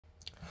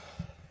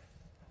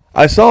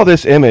I saw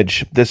this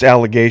image, this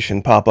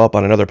allegation pop up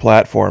on another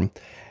platform,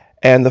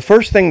 and the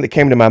first thing that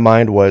came to my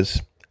mind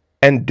was,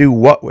 and do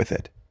what with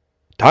it?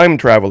 Time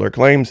traveler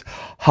claims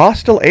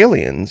hostile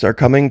aliens are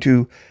coming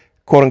to,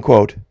 quote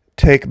unquote,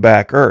 take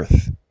back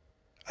Earth.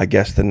 I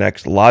guess the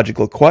next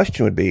logical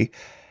question would be,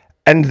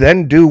 and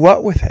then do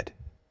what with it?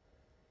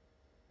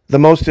 The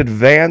most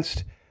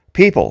advanced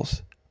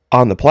peoples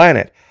on the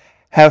planet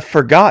have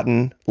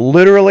forgotten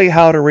literally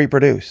how to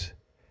reproduce.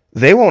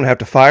 They won't have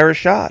to fire a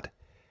shot.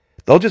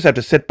 They'll just have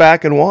to sit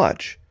back and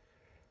watch.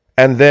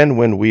 And then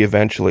when we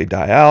eventually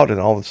die out and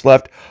all that's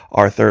left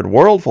are third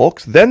world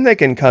folks, then they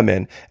can come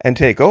in and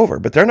take over.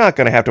 But they're not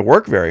going to have to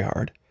work very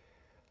hard.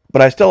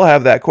 But I still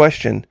have that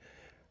question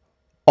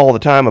all the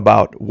time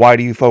about why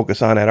do you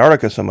focus on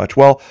Antarctica so much?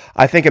 Well,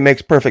 I think it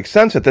makes perfect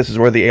sense that this is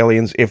where the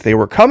aliens, if they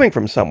were coming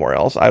from somewhere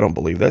else, I don't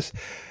believe this,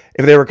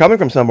 if they were coming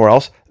from somewhere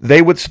else,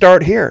 they would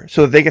start here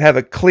so that they could have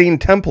a clean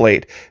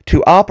template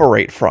to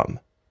operate from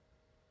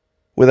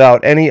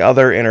without any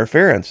other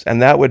interference.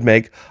 And that would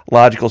make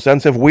logical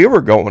sense if we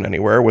were going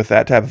anywhere with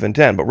that type of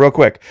intent. But real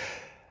quick,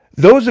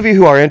 those of you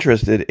who are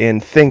interested in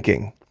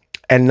thinking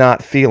and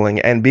not feeling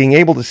and being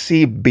able to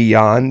see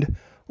beyond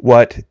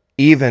what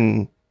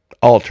even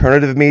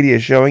alternative media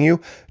is showing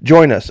you,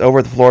 join us over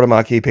at the Florida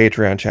Maquis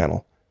Patreon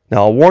channel.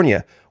 Now, I'll warn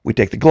you, we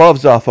take the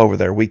gloves off over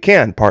there. We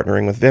can,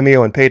 partnering with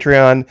Vimeo and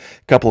Patreon,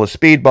 a couple of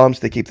speed bumps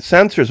to keep the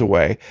censors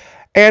away.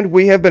 And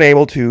we have been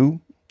able to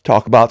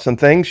talk about some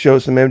things, show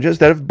some images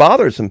that have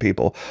bothered some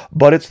people.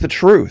 But it's the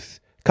truth,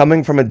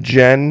 coming from a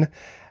Gen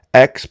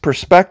X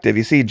perspective.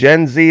 You see,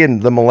 Gen Z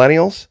and the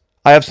millennials,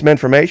 I have some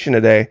information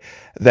today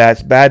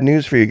that's bad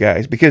news for you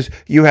guys because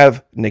you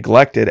have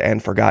neglected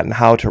and forgotten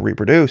how to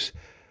reproduce.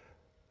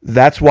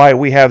 That's why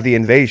we have the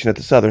invasion at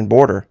the southern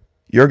border.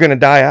 You're going to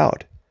die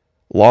out.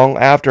 Long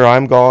after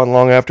I'm gone,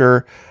 long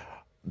after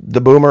the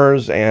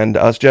boomers and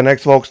us Gen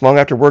X folks, long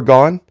after we're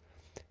gone,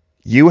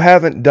 you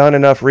haven't done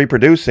enough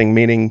reproducing,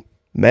 meaning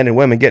men and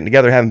women getting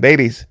together, having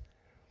babies,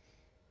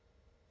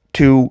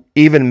 to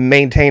even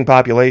maintain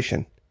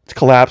population. It's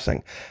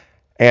collapsing.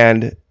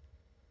 And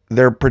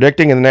they're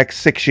predicting in the next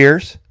 6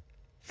 years,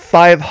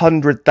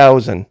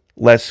 500,000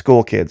 less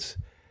school kids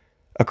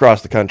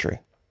across the country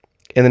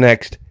in the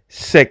next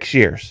 6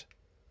 years.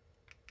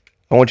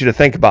 I want you to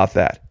think about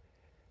that.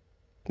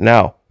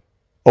 Now,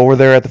 over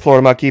there at the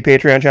Florida Maquis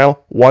Patreon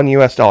channel,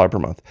 $1 per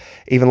month.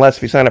 Even less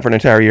if you sign up for an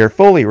entire year,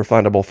 fully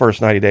refundable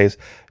first 90 days.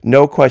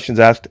 No questions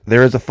asked.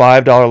 There is a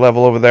 $5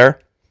 level over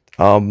there.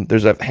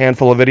 There's a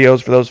handful of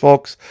videos for those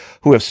folks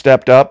who have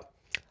stepped up.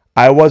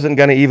 I wasn't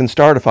going to even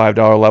start a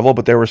 $5 level,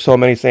 but there were so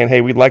many saying,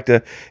 hey, we'd like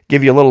to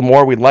give you a little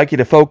more. We'd like you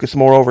to focus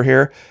more over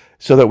here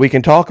so that we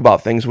can talk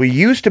about things we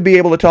used to be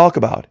able to talk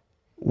about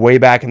way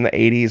back in the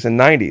 80s and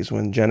 90s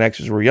when Gen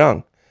Xers were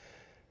young.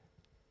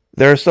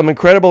 There are some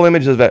incredible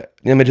images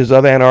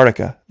of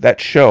Antarctica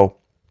that show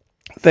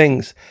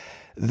things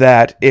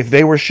that if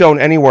they were shown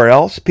anywhere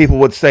else, people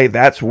would say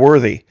that's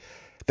worthy.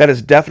 That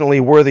is definitely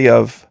worthy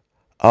of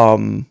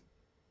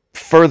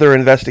further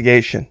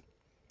investigation.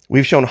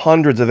 We've shown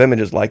hundreds of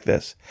images like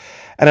this.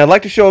 And I'd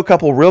like to show a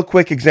couple real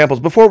quick examples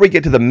before we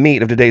get to the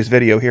meat of today's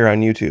video here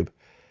on YouTube.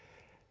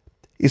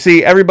 You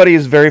see, everybody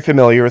is very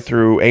familiar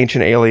through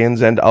Ancient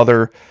Aliens and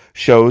other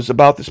shows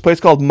about this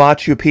place called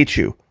Machu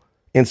Picchu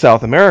in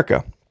South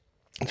America.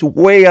 It's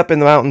way up in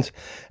the mountains,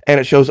 and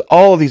it shows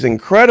all of these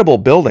incredible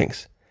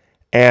buildings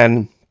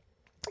and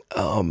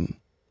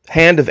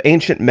hand of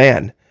ancient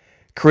man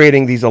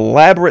creating these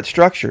elaborate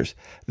structures.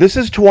 This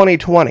is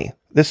 2020.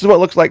 This is what it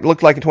looked like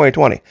in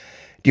 2020.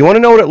 Do you want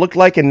to know what it looked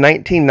like in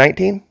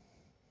 1919?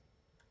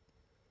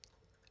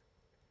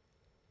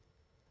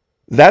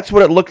 That's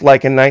what it looked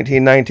like in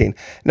 1919.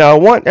 Now, I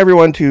want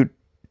everyone to,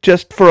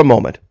 just for a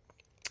moment,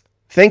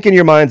 think in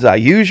your mind's eye.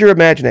 Use your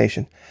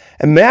imagination.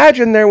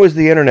 Imagine there was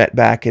the internet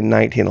back in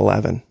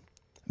 1911.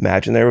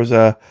 Imagine there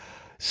was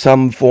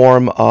some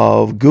form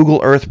of Google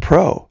Earth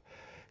Pro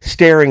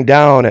staring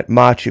down at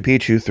Machu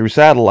Picchu through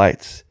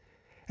satellites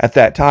at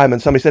that time.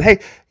 And somebody said, hey,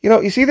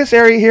 you see this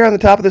area here on the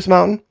top of this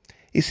mountain?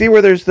 You see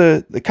where there's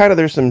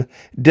there's some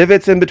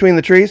divots in between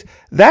the trees?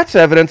 That's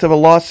evidence of a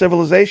lost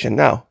civilization.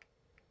 Now,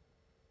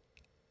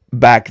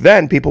 back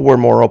then, people were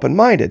more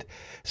open-minded.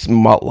 A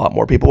lot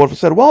more people would have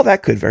said, well,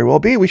 that could very well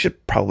be. We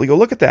should probably go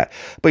look at that.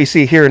 But you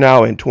see, here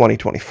now in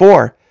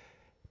 2024,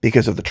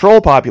 because of the troll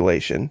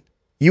population,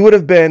 you would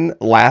have been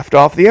laughed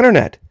off the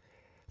internet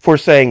for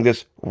saying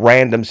this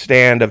random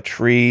stand of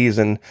trees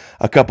and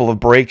a couple of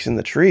breaks in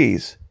the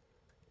trees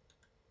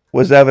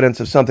was evidence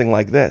of something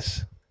like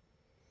this,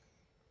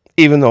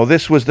 even though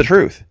this was the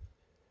truth.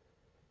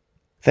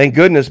 Thank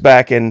goodness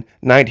back in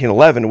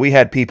 1911, we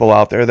had people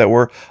out there that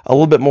were a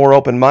little bit more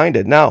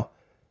open-minded. Now,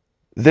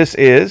 this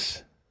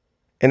is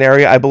an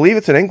area, I believe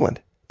it's in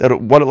England,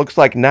 what it looks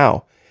like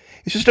now.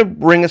 It's just a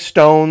ring of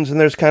stones, and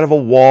there's kind of a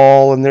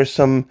wall, and there's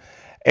some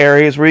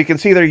areas where you can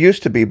see there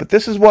used to be, but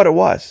this is what it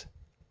was.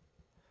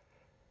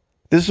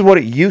 This is what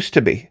it used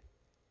to be.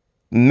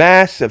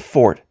 Massive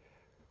fort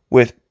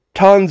with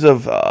tons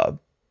of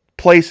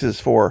places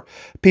for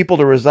people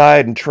to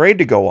reside and trade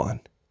to go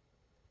on.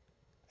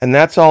 And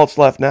that's all that's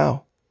left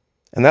now.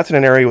 And that's in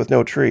an area with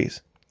no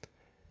trees.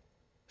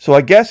 So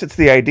I guess it's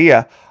the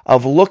idea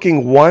of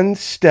looking one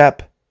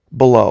step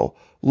below,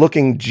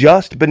 looking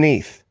just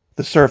beneath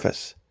the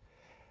surface.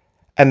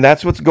 And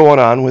that's what's going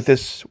on with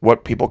this,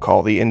 what people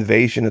call the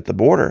invasion at the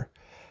border.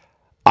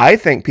 I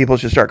think people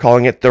should start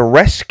calling it the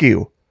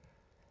rescue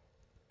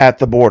at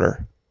the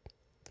border.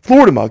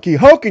 Florida monkey,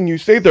 how can you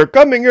say they're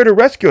coming here to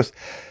rescue us?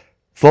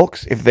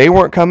 Folks, if they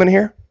weren't coming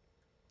here,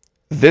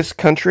 this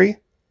country,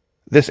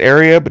 this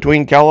area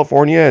between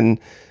California and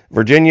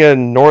Virginia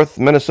and North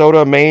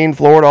Minnesota, Maine,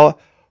 Florida,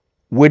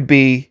 would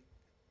be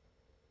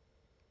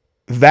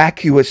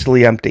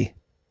vacuously empty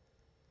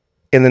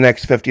in the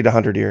next 50 to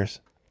 100 years.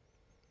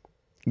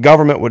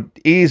 Government would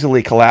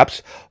easily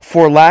collapse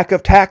for lack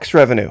of tax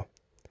revenue.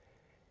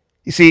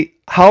 You see,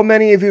 how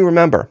many of you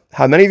remember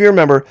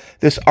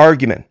this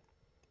argument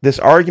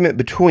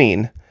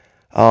between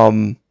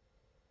the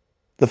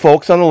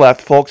folks on the left,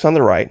 folks on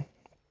the right,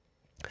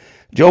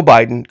 Joe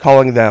Biden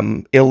calling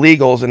them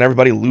illegals and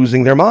everybody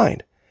losing their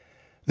mind.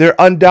 They're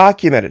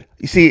undocumented.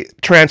 You see,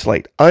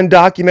 translate.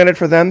 Undocumented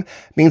for them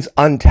means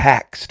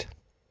untaxed.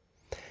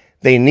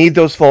 They need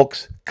those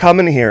folks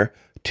coming here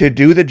to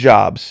do the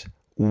jobs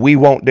we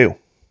won't do.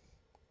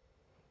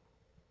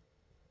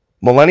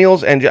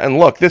 Millennials and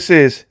look, this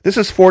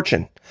is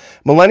fortune.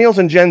 Millennials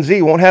and Gen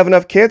Z won't have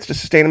enough kids to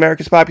sustain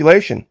America's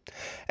population.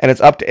 And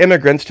it's up to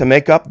immigrants to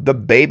make up the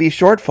baby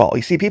shortfall.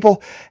 You see,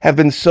 people have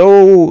been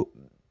so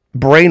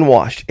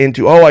brainwashed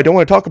into, oh, I don't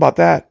want to talk about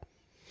that.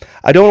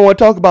 I don't want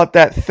to talk about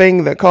that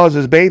thing that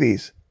causes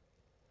babies.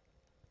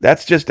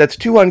 That's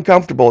too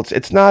uncomfortable.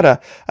 It's not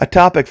a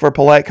topic for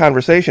polite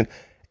conversation.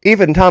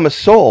 Even Thomas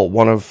Sowell,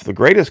 one of the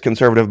greatest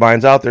conservative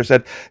minds out there,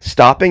 said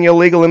stopping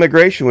illegal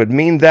immigration would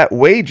mean that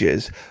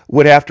wages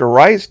would have to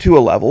rise to a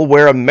level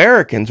where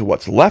Americans,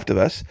 what's left of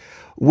us,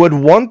 would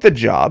want the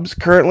jobs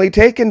currently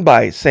taken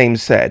by same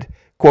said,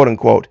 quote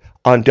unquote,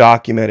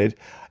 undocumented,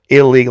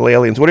 illegal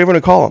aliens, whatever you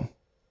want to call them.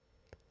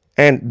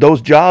 And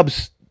those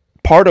jobs,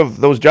 part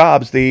of those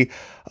jobs,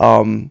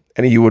 and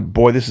you would,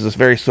 boy, this is a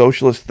very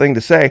socialist thing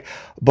to say,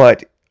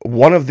 but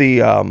one of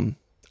the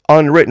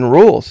unwritten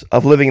rules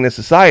of living in a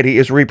society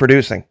is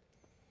reproducing.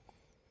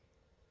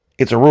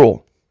 It's a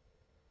rule.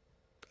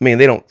 I mean,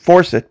 they don't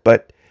force it,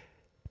 but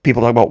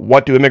people talk about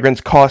what do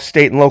immigrants cost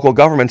state and local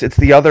governments. It's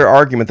the other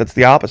argument that's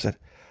the opposite.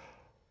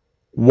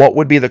 What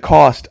would be the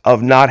cost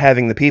of not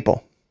having the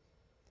people?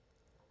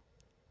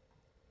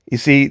 You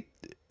see,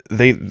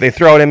 they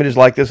throw out images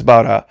like this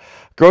about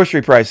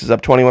grocery prices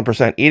up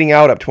 21%, eating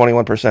out up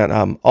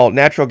 21%, all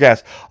natural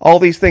gas. All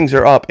these things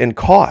are up in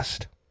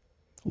cost.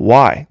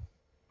 Why?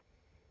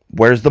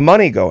 Where's the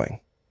money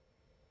going?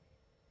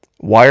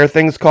 Why are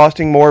things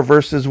costing more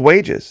versus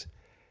wages?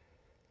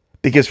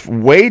 Because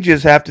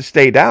wages have to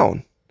stay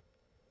down.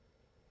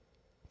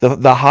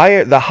 The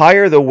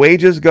higher the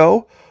wages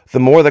go, the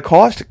more the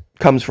cost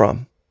comes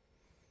from.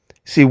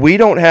 See, we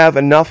don't have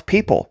enough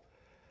people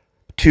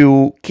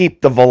to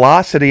keep the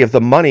velocity of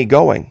the money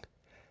going.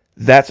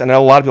 And a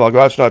lot of people are like,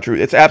 oh, that's not true.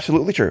 It's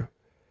absolutely true.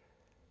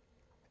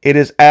 It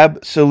is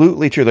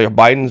absolutely true. Like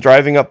Biden's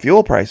driving up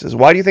fuel prices.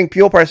 Why do you think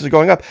fuel prices are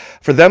going up?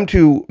 For them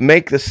to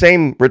make the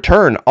same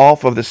return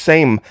off of the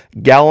same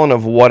gallon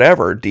of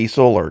whatever,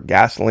 diesel or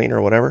gasoline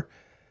or whatever,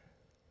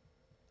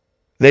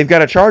 they've got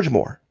to charge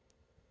more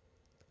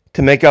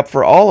to make up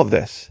for all of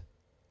this.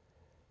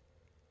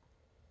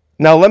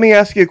 Now, let me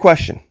ask you a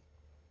question.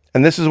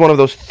 And this is one of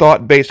those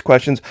thought-based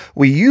questions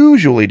we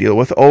usually deal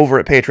with over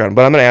at Patreon.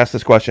 But I'm going to ask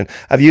this question.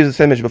 I've used this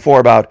image before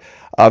about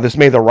this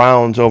made the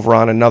rounds over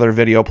on another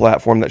video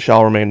platform that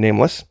shall remain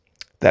nameless,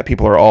 that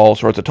people are all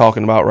sorts of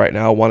talking about right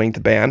now, wanting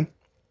to ban.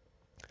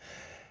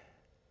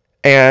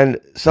 And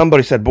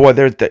somebody said, boy, I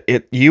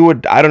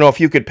don't know if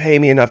you could pay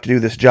me enough to do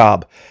this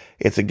job.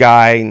 It's a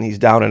guy, and he's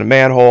down in a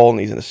manhole, and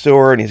he's in a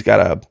sewer, and he's got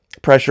a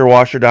pressure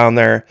washer down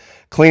there,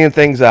 cleaning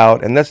things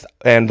out.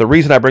 And the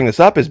reason I bring this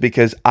up is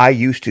because I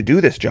used to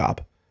do this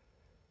job.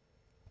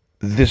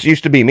 This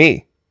used to be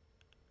me,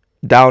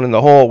 down in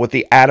the hole with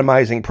the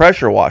atomizing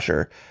pressure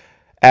washer,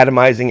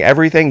 atomizing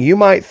everything you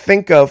might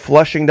think of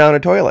flushing down a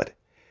toilet,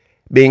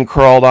 being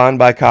crawled on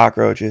by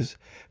cockroaches,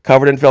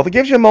 covered in filth. It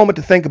gives you a moment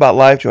to think about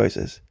life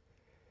choices.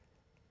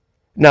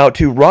 Now,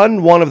 to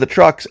run one of the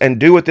trucks and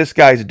do what this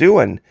guy's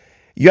doing,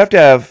 you have to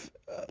have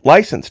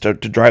license to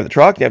drive the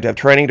truck. You have to have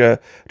training to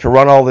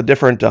run all the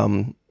different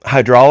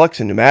hydraulics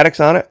and pneumatics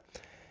on it.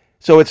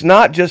 So it's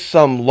not just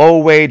some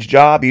low-wage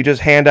job you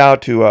just hand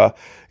out to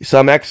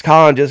some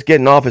ex-con just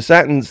getting off a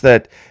sentence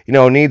that,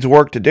 needs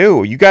work to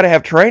do. You got to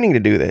have training to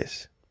do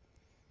this.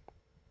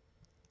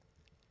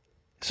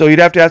 So you'd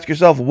have to ask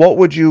yourself, what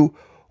would you,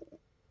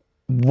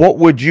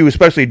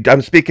 especially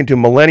I'm speaking to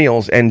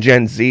millennials and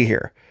Gen Z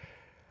here,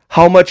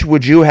 how much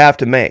would you have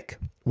to make?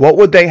 What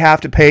would they have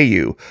to pay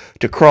you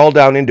to crawl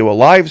down into a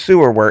live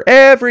sewer where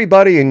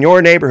everybody in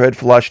your neighborhood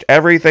flushed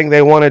everything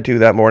they wanted to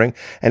that morning,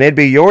 and it'd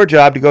be your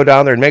job to go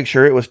down there and make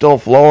sure it was still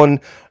flowing,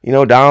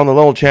 down the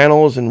little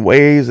channels and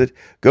ways that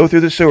go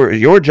through the sewer?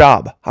 It's your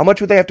job. How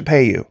much would they have to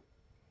pay you?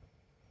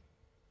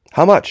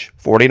 How much?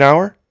 $40 an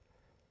hour?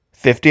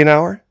 $50 an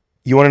hour?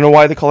 You want to know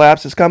why the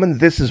collapse is coming?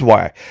 This is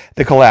why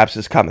the collapse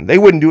is coming. They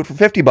wouldn't do it for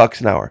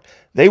 $50 an hour.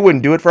 They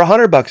wouldn't do it for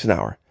 $100 an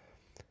hour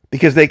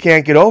because they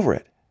can't get over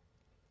it.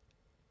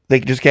 They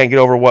just can't get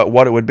over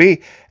what it would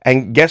be.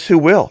 And guess who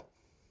will?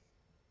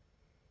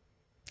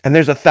 And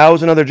there's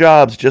 1,000 other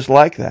jobs just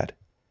like that.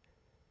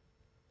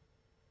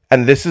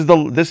 And this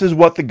is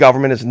what the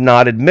government is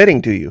not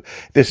admitting to you.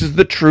 This is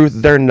the truth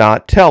they're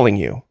not telling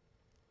you.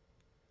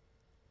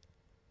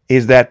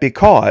 Is that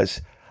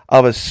because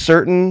of a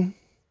certain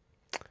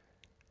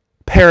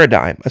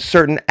paradigm, a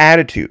certain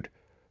attitude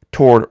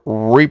toward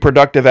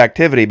reproductive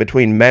activity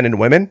between men and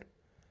women,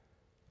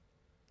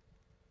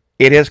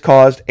 it has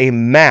caused a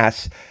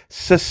mass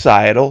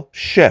societal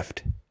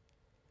shift.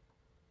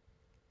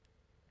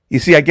 You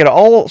see, I get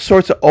all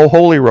sorts of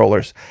holy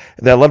rollers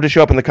that love to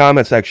show up in the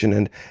comment section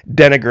and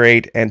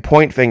denigrate and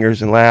point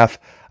fingers and laugh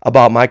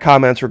about my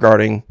comments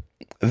regarding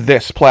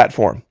this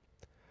platform,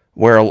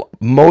 where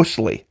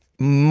mostly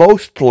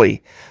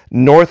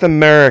North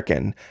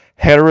American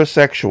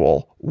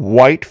heterosexual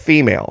white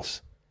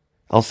females,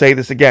 I'll say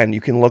this again,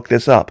 you can look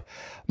this up,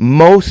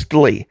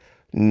 mostly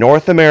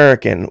North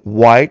American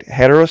white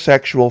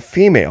heterosexual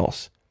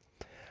females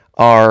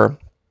are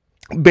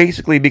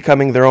basically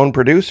becoming their own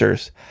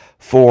producers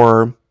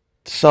for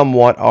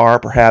somewhat or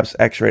perhaps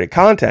X-rated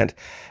content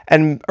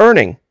and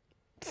earning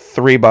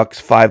 $3,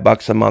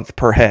 $5 a month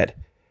per head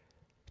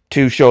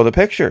to show the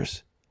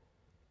pictures.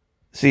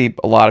 See,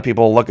 a lot of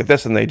people look at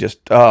this and they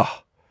just, this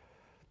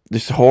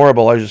is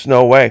horrible. There's just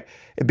no way.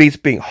 It beats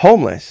being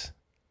homeless.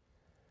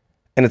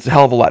 And it's a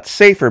hell of a lot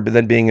safer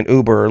than being an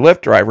Uber or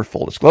Lyft driver.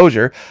 Full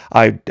disclosure,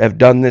 I have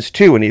done this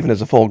too, and even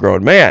as a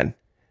full-grown man.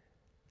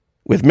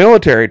 With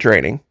military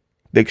training,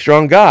 big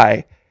strong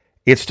guy,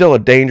 it's still a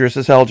dangerous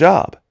as hell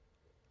job.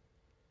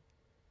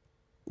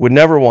 Would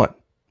never want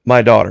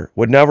my daughter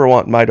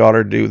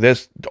to do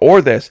this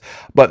or this,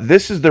 but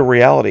this is the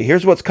reality.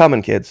 Here's what's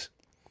coming, kids.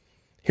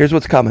 Here's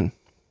what's coming.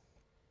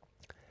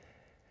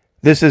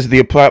 This is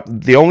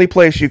the only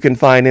place you can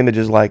find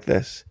images like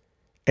this.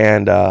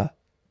 And the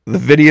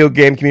video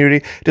game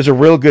community does a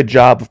real good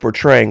job of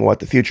portraying what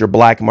the future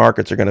black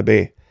markets are going to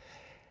be.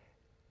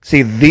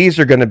 See, these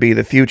are going to be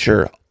the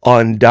future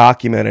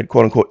undocumented,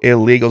 quote unquote,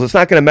 illegals. It's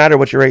not going to matter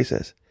what your race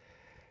is.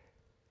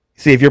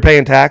 See, if you're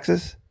paying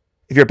taxes,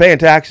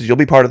 you'll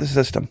be part of the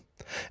system.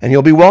 And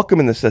you'll be welcome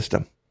in the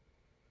system.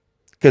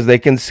 Because they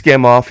can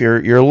skim off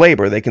your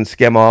labor. They can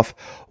skim off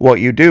what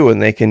you do,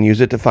 and they can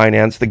use it to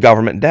finance the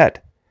government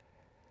debt.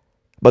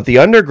 But the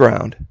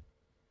underground,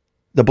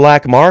 the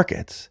black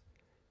markets,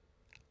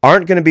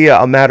 aren't going to be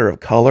a matter of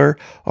color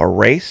or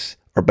race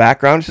or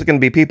background. It's just going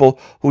to be people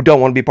who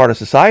don't want to be part of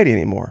society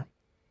anymore.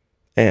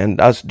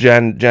 And us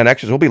Gen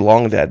Xers will be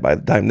long dead by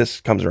the time this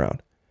comes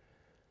around.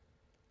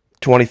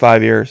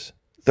 25 years,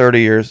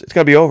 30 years, it's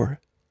going to be over.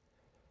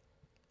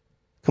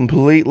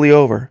 Completely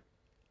over.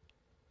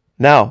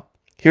 Now,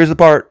 here's the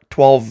part,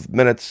 12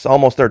 minutes,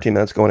 almost 13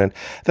 minutes going in,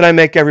 that I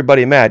make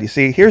everybody mad. You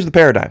see, here's the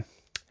paradigm.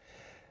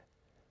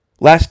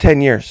 Last 10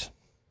 years,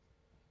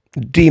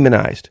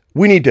 demonized.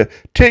 We need to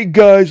take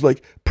guys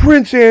like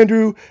Prince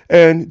Andrew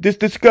and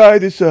this guy,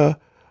 this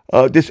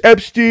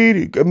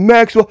Epstein,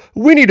 Maxwell.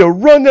 We need to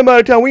run them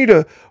out of town. We need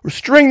to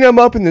string them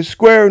up in the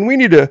square, and we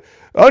need to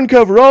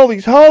uncover all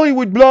these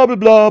Hollywood blah blah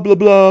blah blah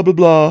blah blah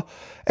blah.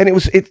 And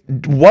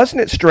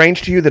wasn't it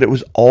strange to you that it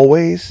was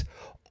always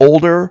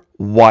older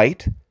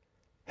white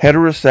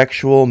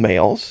heterosexual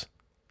males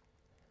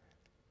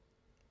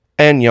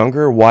and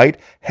younger white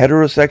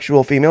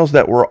heterosexual females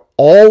that were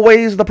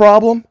always the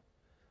problem?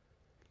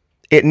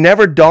 It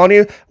never dawned on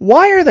you,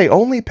 why are they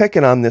only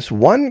picking on this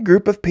one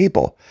group of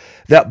people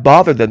that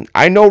bothered them?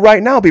 I know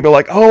right now people are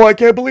like, oh, I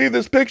can't believe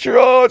this picture.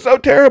 Oh, it's so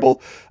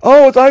terrible.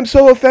 Oh, I'm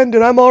so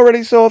offended. I'm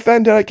already so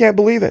offended. I can't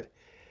believe it.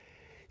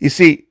 You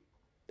see,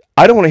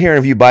 I don't want to hear any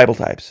of you Bible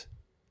types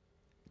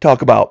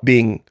talk about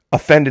being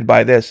offended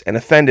by this and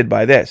offended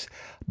by this,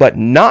 but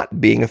not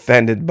being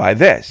offended by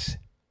this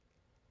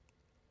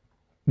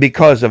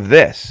because of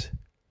this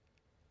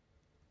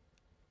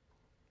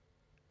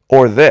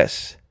or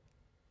this.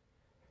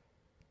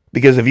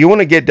 Because if you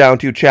want to get down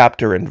to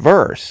chapter and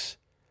verse,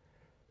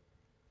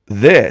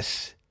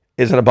 this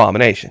is an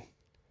abomination.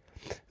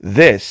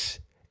 This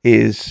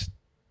is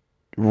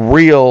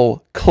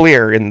real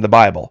clear in the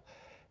Bible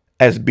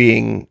as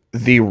being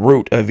the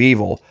root of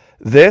evil.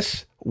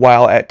 This,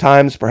 while at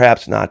times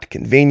perhaps not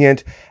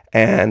convenient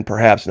and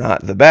perhaps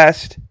not the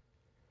best,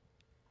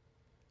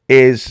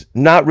 is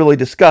not really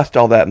discussed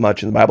all that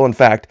much in the Bible. In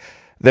fact,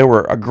 there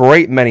were a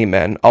great many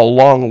men, a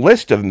long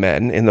list of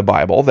men in the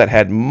Bible that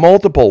had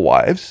multiple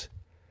wives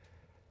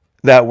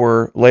that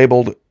were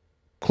labeled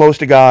close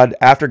to God,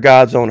 after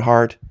God's own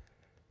heart,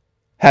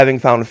 having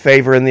found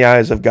favor in the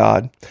eyes of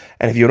God.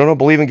 And if you don't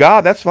believe in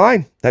God, that's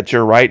fine. That's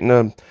your right in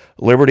a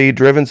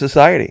liberty-driven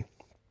society.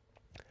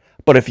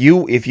 But if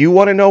you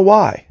want to know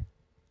why,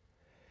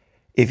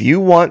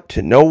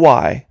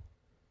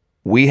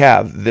 we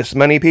have this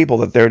many people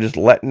that they're just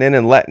letting in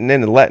and letting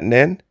in and letting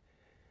in,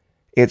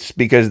 it's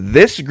because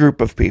this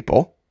group of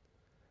people,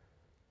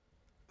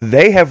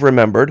 they have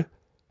remembered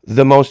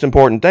the most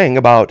important thing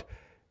about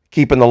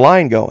keeping the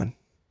line going.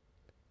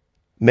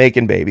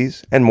 Making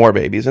babies and more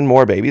babies and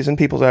more babies. And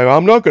people say,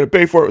 I'm not going to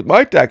pay for it with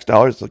my tax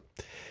dollars. Like,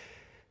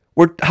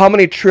 we're how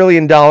many $1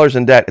 trillion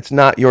in debt? It's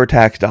not your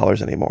tax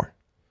dollars anymore.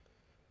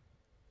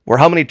 We're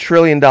how many $1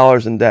 trillion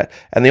in debt?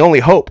 And the only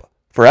hope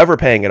for ever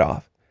paying it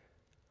off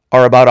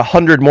are about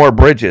 100 more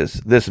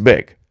bridges this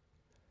big.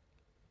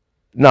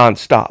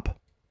 Nonstop.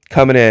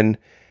 Coming in,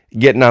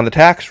 getting on the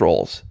tax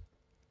rolls,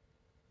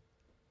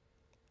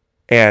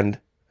 and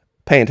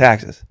paying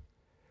taxes.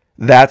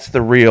 That's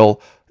the real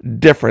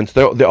difference.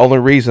 The only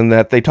reason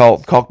that they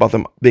talk about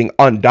them being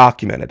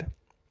undocumented.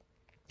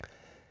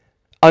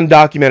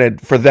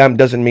 Undocumented for them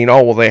doesn't mean,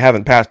 oh, well, they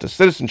haven't passed a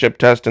citizenship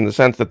test in the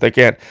sense that they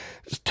can't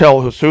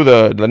tell who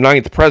the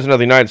ninth president of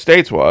the United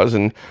States was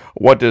and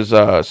what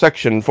does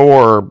Section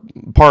 4,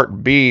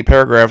 Part B,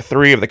 Paragraph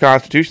 3 of the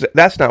Constitution.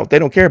 That's not, they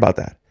don't care about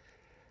that.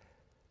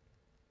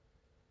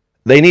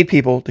 They need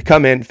people to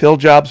come in, fill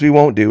jobs we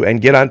won't do, and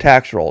get on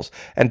tax rolls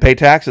and pay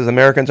taxes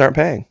Americans aren't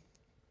paying.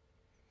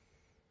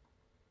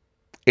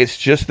 It's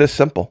just this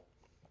simple.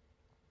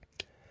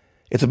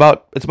 It's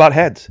about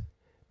heads.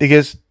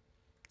 Because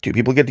two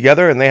people get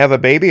together and they have a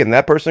baby and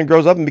that person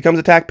grows up and becomes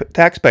a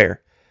taxpayer.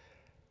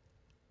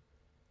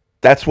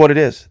 That's what it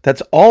is.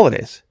 That's all it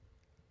is.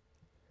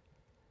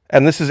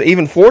 And this is,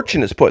 even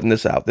Fortune is putting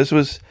this out. This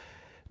was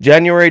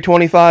January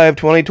 25,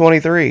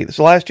 2023. This is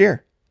last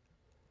year.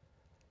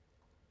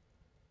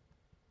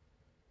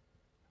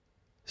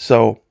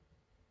 So,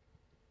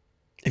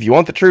 if you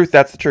want the truth,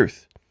 that's the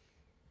truth.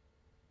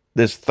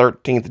 This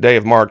 13th day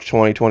of March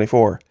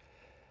 2024,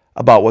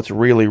 about what's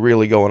really,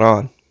 really going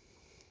on.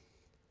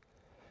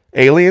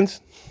 Aliens?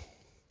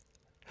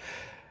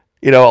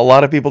 You know, a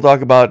lot of people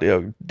talk about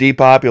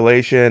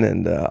depopulation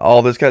and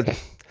all this kind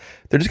of...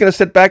 They're just going to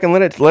sit back and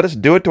let us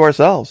do it to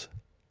ourselves.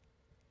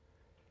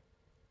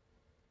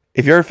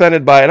 If you're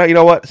offended by it, you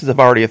know what? Since I've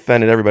already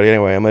offended everybody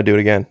anyway, I'm going to do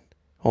it again.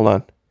 Hold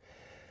on.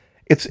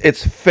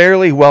 It's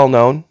fairly well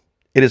known.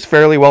 It is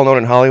fairly well known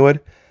in Hollywood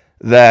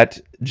that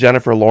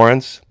Jennifer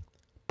Lawrence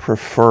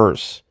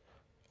prefers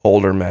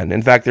older men.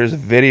 In fact, there's a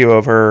video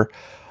of her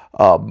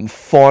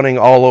fawning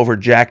all over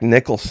Jack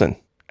Nicholson.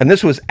 And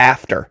this was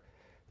after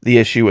the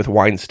issue with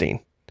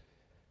Weinstein.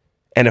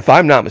 And if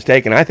I'm not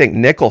mistaken, I think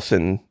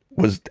Nicholson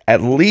was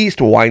at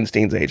least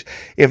Weinstein's age,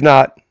 if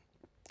not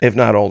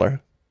older.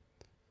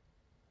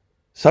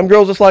 Some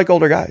girls just like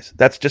older guys.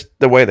 That's just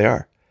the way they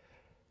are.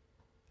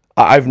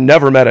 I've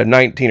never met a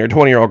 19 or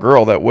 20-year-old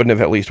girl that wouldn't have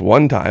at least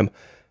one time,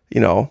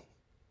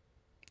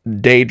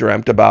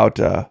 daydreamt about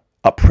a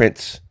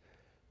prince,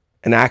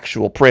 an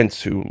actual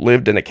prince who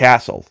lived in a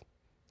castle,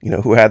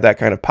 who had that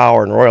kind of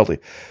power and royalty,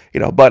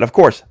 But of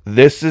course,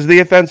 this is the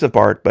offensive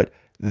part, but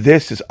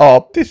this is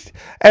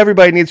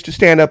everybody needs to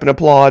stand up and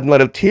applaud and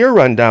let a tear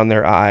run down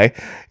their eye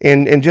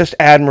in just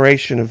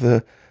admiration of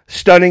the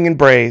stunning and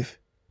brave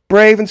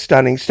and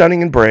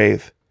stunning and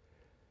brave.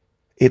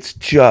 It's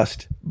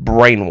just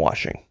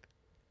brainwashing.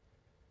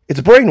 It's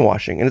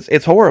brainwashing, and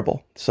it's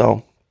horrible.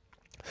 So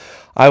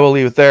I will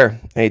leave it there.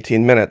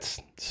 18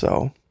 minutes.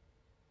 So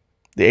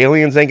the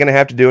aliens ain't going to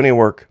have to do any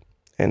work.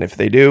 And if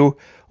they do,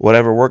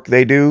 whatever work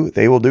they do,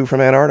 they will do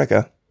from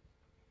Antarctica.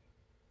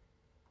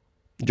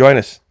 Join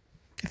us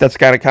if that's the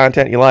kind of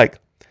content you like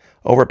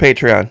over at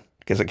Patreon,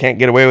 because I can't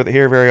get away with it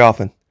here very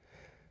often.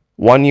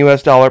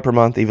 $1 per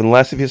month, even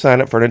less if you sign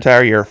up for an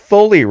entire year,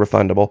 fully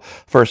refundable.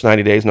 First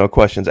 90 days, no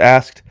questions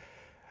asked.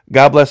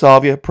 God bless all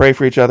of you. Pray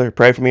for each other.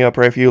 Pray for me. I'll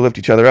pray for you. Lift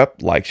each other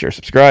up. Like, share,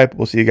 subscribe.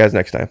 We'll see you guys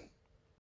next time.